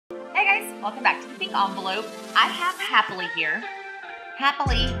Welcome back to the pink envelope. I have Happily here.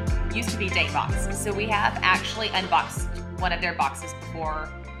 Happily used to be datebox, so we have actually unboxed one of their boxes before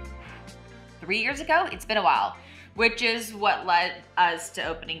 3 years ago. It's been a while, which is what led us to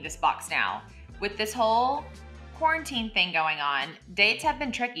opening this box now. With this whole quarantine thing going on, dates have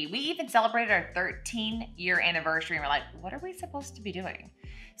been tricky. We even celebrated our 13-year anniversary and we're like, what are we supposed to be doing?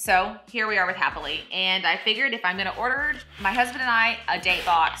 So here we are with Happily, and I figured if I'm gonna order my husband and I a date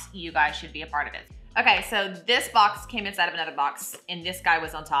box, you guys should be a part of it. Okay, so this box came inside of another box and this guy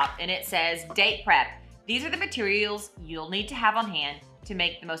was on top, and it says date prep. These are the materials you'll need to have on hand to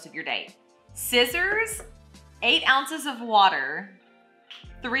make the most of your date. Scissors, 8 ounces of water,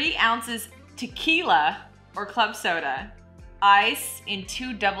 3 ounces tequila or club soda, ice, and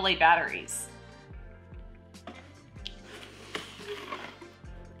 2 AA batteries.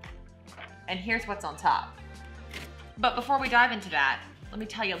 And here's what's on top. But before we dive into that, let me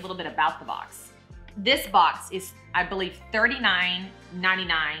tell you a little bit about the box. This box is, I believe,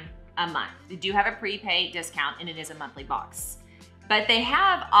 $39.99 a month. They do have a prepaid discount and it is a monthly box. But they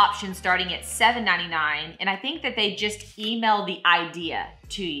have options starting at $7.99, and I think that they just email the idea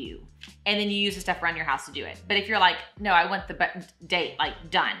to you and then you use the stuff around your house to do it. But if you're like, no, I want the date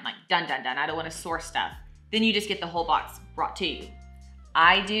done, done. I don't want to source stuff, then you just get the whole box brought to you.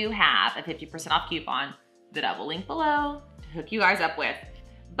 I do have a 50% off coupon that I will link below to hook you guys up with.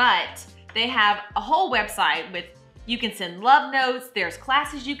 But they have a whole website with, you can send love notes, there's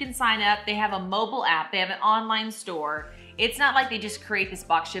classes you can sign up, they have a mobile app, they have an online store. It's not like they just create this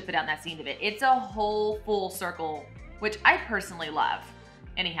box, ship it out, and that's the end of it. It's a whole full circle, which I personally love.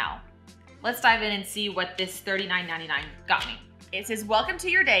 Anyhow, let's dive in and see what this $39.99 got me. It says, welcome to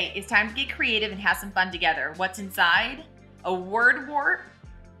your date. It's time to get creative and have some fun together. What's inside? A word warp,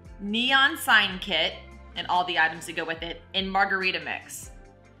 neon sign kit, and all the items that go with it, and margarita mix.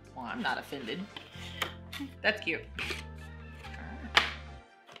 Well, I'm not offended. That's cute.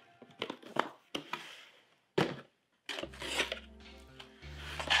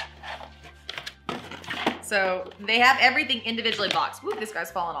 So they have everything individually boxed. Woo, this guy's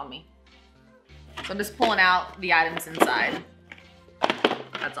falling on me. So I'm just pulling out the items inside.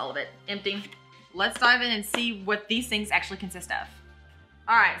 That's all of it, empty. Let's dive in and see what these things actually consist of.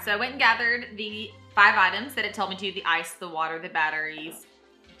 All right, so I went and gathered the 5 items that it told me to: the ice, the water, the batteries,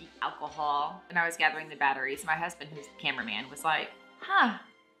 the alcohol, and I was gathering the batteries. My husband, who's the cameraman, was like, I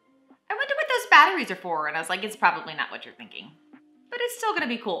wonder what those batteries are for. And I was like, it's probably not what you're thinking, but it's still gonna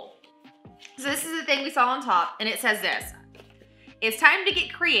be cool. So this is the thing we saw on top, and it says this: it's time to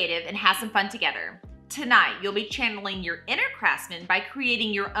get creative and have some fun together. Tonight, you'll be channeling your inner craftsman by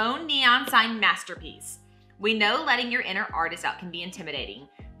creating your own neon sign masterpiece. We know letting your inner artist out can be intimidating,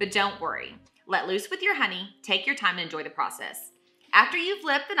 but don't worry. Let loose with your honey, take your time and enjoy the process. After you've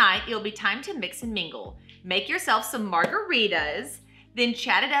lived the night, it'll be time to mix and mingle. Make yourself some margaritas, then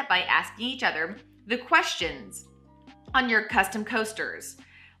chat it up by asking each other the questions on your custom coasters.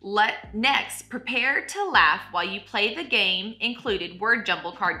 Next, prepare to laugh while you play the game included word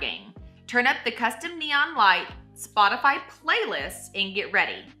jumble card game. Turn up the custom neon light Spotify playlist and get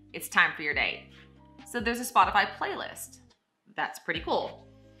ready. It's time for your date. So there's a Spotify playlist. That's pretty cool.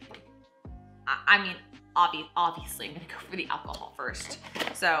 I mean, obviously I'm gonna go for the alcohol first.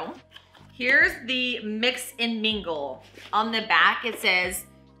 So here's the mix and mingle. On the back it says,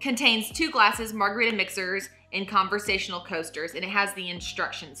 contains 2 glasses, margarita mixers, and conversational coasters, and it has the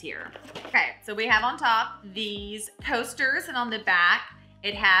instructions here. Okay, so we have on top these coasters, and on the back,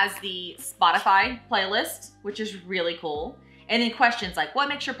 it has the Spotify playlist, which is really cool. And then questions like, what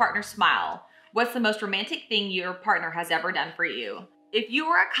makes your partner smile? What's the most romantic thing your partner has ever done for you? If you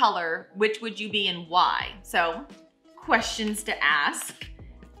were a color, which would you be and why? So, questions to ask.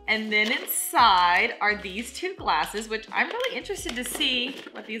 And then inside are these 2 glasses, which I'm really interested to see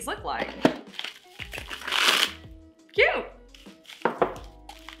what these look like. Cute.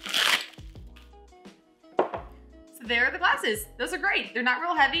 So there are the glasses. Those are great. They're not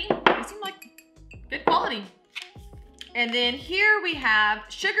real heavy. They seem like good quality. And then here we have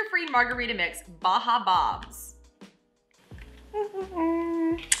sugar-free margarita mix, Baja Bobs.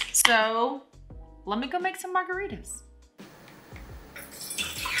 So let me go make some margaritas.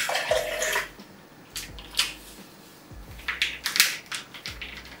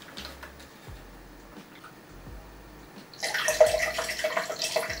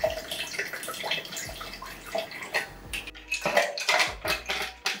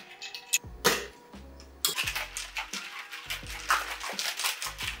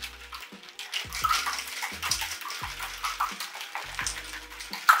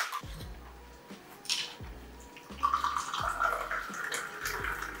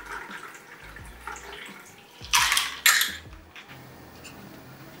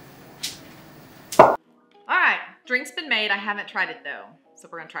 Drink's been made. I haven't tried it though. So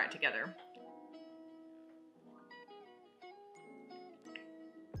we're gonna try it together.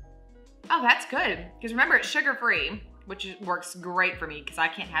 Oh, that's good. Because remember, it's sugar-free, which works great for me because I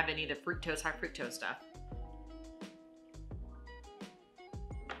can't have any of the fructose, high fructose stuff.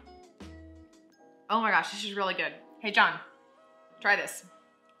 Oh my gosh, this is really good. Hey, John, try this.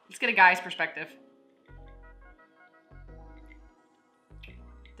 Let's get a guy's perspective.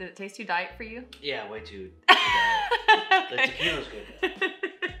 Did it taste too diet for you? Yeah, way too diet. The tequila's good.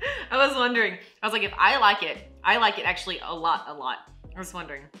 I was wondering. I was like, if I like it actually a lot. I was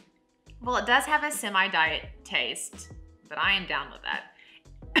wondering. Well, it does have a semi-diet taste, but I am down with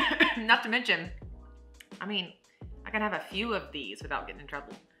that. Not to mention, I mean, I can have a few of these without getting in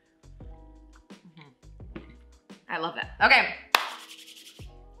trouble. I love that. Okay,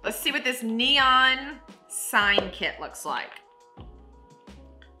 let's see what this neon sign kit looks like.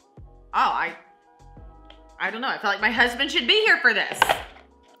 Oh, I don't know. I feel like my husband should be here for this.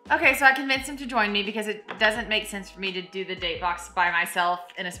 Okay, so I convinced him to join me because it doesn't make sense for me to do the date box by myself,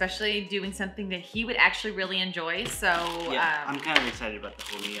 and especially doing something that he would actually really enjoy. So yeah, I'm kind of excited about the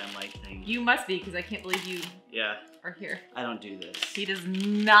whole neon light thing. You must be, because I can't believe you are here. I don't do this. He does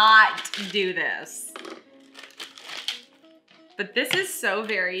not do this. But this is so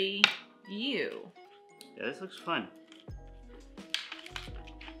very you. Yeah, this looks fun.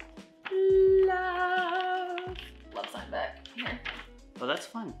 Love sign back. Here. Oh, that's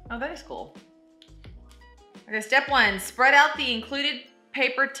fun. Oh, that is cool. Okay, step 1, spread out the included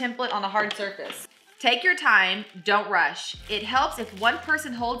paper template on a hard surface. Take your time, don't rush. It helps if one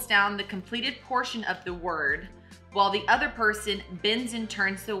person holds down the completed portion of the word while the other person bends and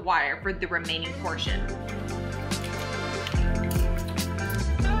turns the wire for the remaining portion.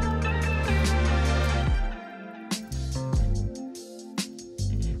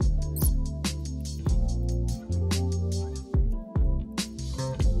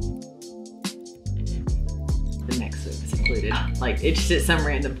 Like, it's just at some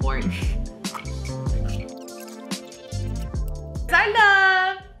random point. I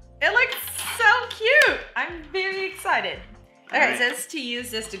love, it looks so cute. I'm very excited. Okay, it says to use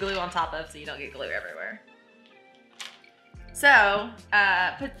this to glue on top of so you don't get glue everywhere. So,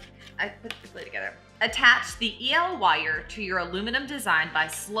 I put the glue together. Attach the EL wire to your aluminum design by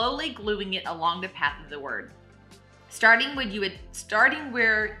slowly gluing it along the path of the word. Starting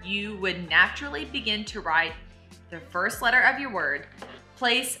where you would naturally begin to write the first letter of your word,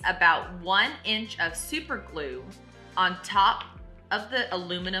 place about 1 inch of super glue on top of the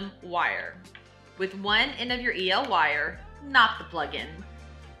aluminum wire. With one end of your EL wire, not the plug-in,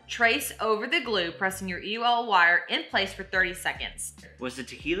 trace over the glue, pressing your EL wire in place for 30 seconds. Was the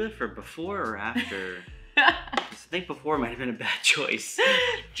tequila for before or after? I think before might have been a bad choice.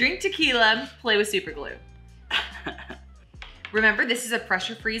 Drink tequila, play with super glue. Remember, this is a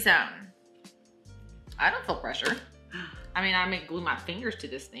pressure-free zone. I don't feel pressure. I mean, I may glue my fingers to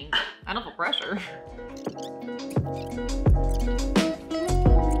this thing, but I don't feel pressure.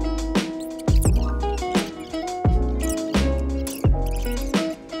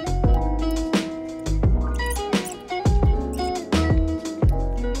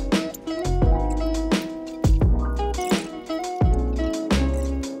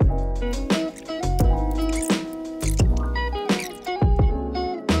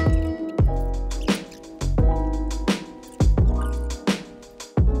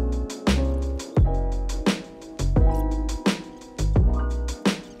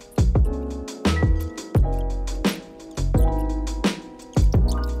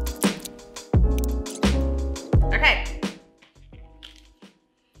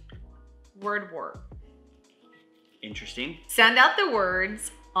 Word warp. Interesting. Sound out the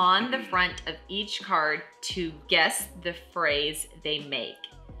words on the front of each card to guess the phrase they make.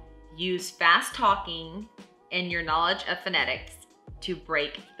 Use fast talking and your knowledge of phonetics to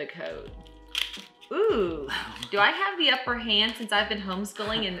break the code. Ooh, do I have the upper hand since I've been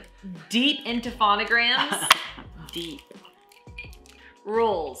homeschooling and deep into phonograms? Deep.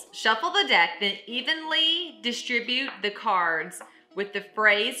 Rules. Shuffle the deck, then evenly distribute the cards with the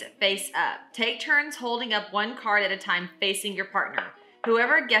phrase face up. Take turns holding up one card at a time facing your partner.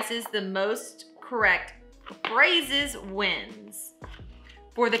 Whoever guesses the most correct phrases wins.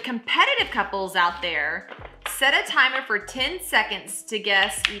 For the competitive couples out there, set a timer for 10 seconds to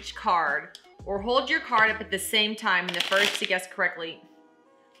guess each card, or hold your card up at the same time and the first to guess correctly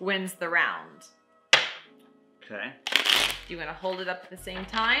wins the round. Okay. Do you want to hold it up at the same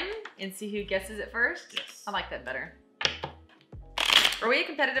time and see who guesses it first? Yes. I like that better. Are we a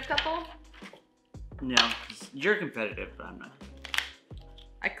competitive couple? No, you're competitive, but I'm not.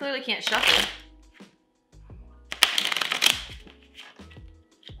 I clearly can't shuffle.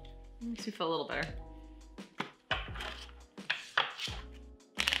 Makes me feel a little better.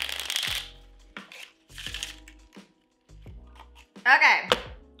 Okay.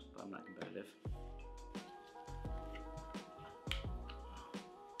 But I'm not competitive.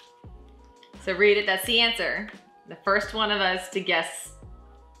 So read it, that's the answer. The first one of us to guess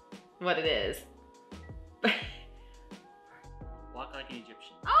what it is. Walk like an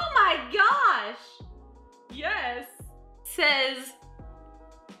Egyptian. Oh my gosh! Yes. Says,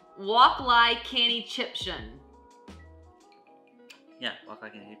 walk like an Egyptian. Yeah, walk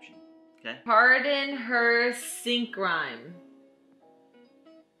like an Egyptian. Okay. Pardon her sink rhyme.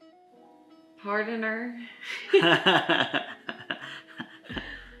 Pardon her?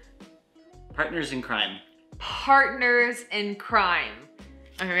 Partners in crime. Partners in crime.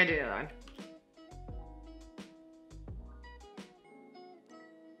 Okay, we're gonna do the other one.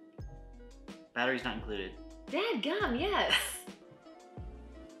 Batteries not included. Dadgum, yes.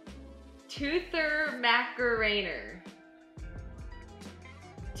 Toother Macarainer.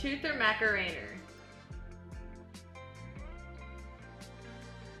 Toother Macarainer.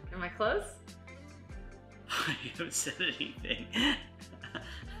 Am I close? You haven't said anything.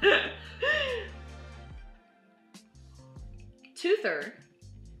 Toother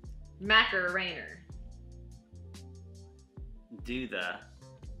Macarainer. Do the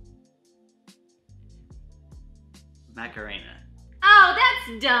Macarena. Oh,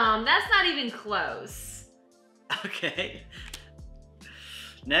 that's dumb. That's not even close. Okay.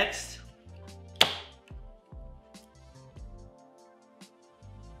 Next.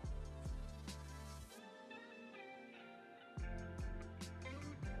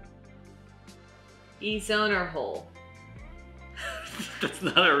 E-zoner hole. That's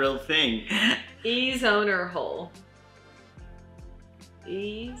not a real thing. E-zoner hole.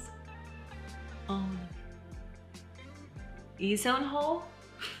 Ease on. E-zone hole?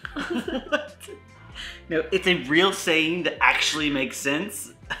 What? No, it's a real saying that actually makes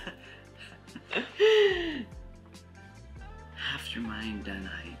sense. Half your mind done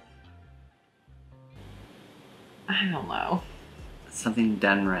right. I don't know. Something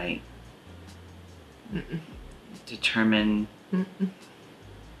done right. Mm-mm. Determine. Mm-mm.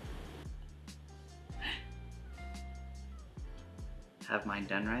 Have mine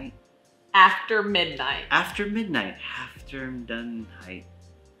done right? After midnight. After midnight. After done right.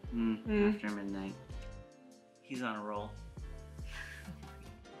 After midnight. He's on a roll.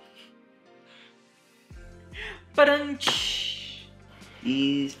 Ba-dum-tsh.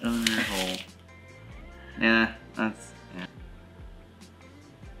 He's on a roll. Yeah, that's. Yeah.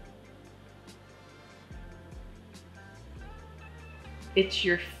 It's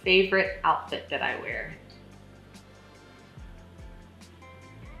your favorite outfit that I wear.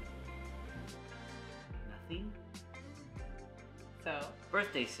 Nothing? So.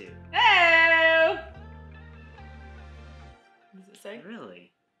 Birthday suit. Hey! What does it say?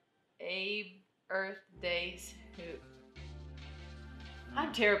 Really? A birthday suit.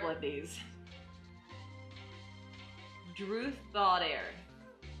 I'm terrible at these. Drew thawed air.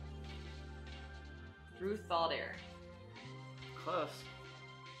 Drew thawed air. Close.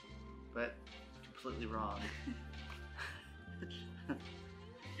 But completely wrong.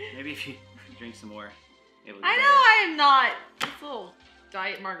 Maybe if you drink some more, it would be I know better. I am not. This little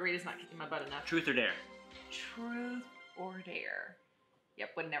diet margarita's not kicking my butt enough. Truth or dare? Truth or dare? Yep,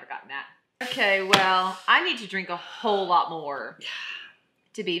 would have never gotten that. Okay, well, I need to drink a whole lot more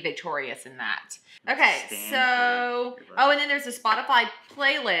to be victorious in that. Okay, so, oh, and then there's a Spotify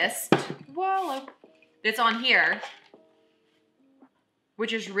playlist. Whoa, that's on here,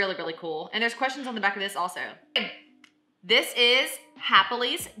 which is really, really cool. And there's questions on the back of this also. This is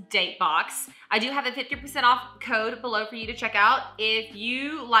Happily Date Box. I do have a 50% off code below for you to check out. If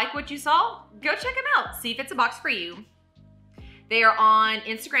you like what you saw, go check them out. See if it's a box for you. They are on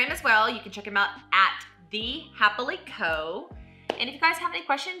Instagram as well. You can check them out at @TheHappily.co. And if you guys have any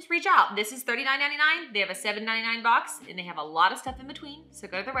questions, reach out. This is $39.99. They have a $7.99 box, and they have a lot of stuff in between. So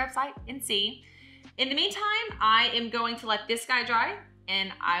go to their website and see. In the meantime, I am going to let this guy dry,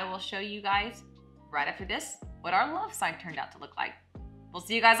 and I will show you guys right after this what our love sign turned out to look like. We'll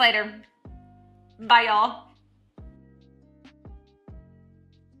see you guys later. Bye, y'all.